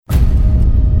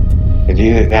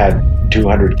you had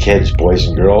 200 kids, boys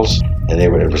and girls, and it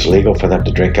was legal for them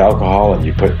to drink alcohol, and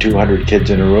you put 200 kids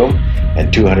in a room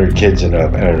and 200 kids in a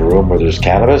room where there's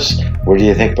cannabis, where do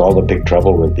you think all the big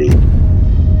trouble would be?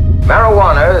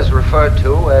 Marijuana is referred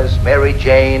to as Mary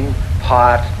Jane,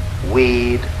 pot,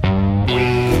 weed.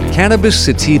 Cannabis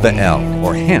sativa L,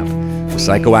 or hemp, the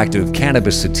psychoactive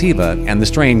cannabis sativa, and the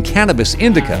strain cannabis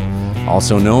indica,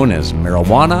 also known as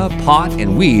marijuana, pot,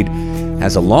 and weed,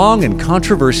 has a long and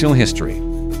controversial history.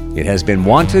 It has been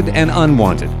wanted and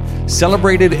unwanted,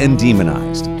 celebrated and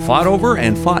demonized, fought over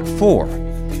and fought for.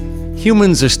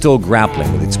 Humans are still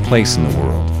grappling with its place in the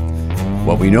world.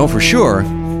 What we know for sure,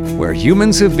 where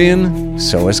humans have been,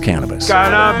 so has cannabis.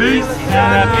 Cannabis!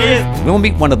 Cannabis! We'll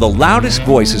meet one of the loudest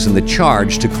voices in the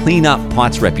charge to clean up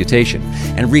pot's reputation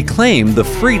and reclaim the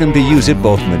freedom to use it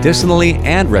both medicinally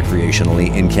and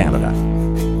recreationally in Canada.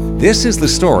 This is the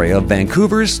story of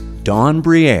Vancouver's Don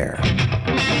Briere.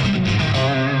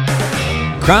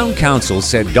 Crown Counsel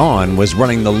said Don was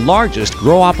running the largest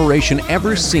grow operation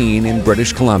ever seen in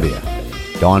British Columbia.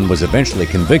 Don was eventually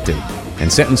convicted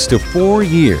and sentenced to 4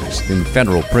 years in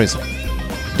federal prison.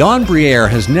 Don Briere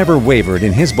has never wavered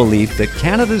in his belief that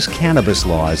Canada's cannabis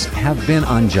laws have been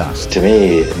unjust. To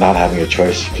me, not having a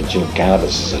choice to consume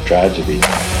cannabis is a tragedy.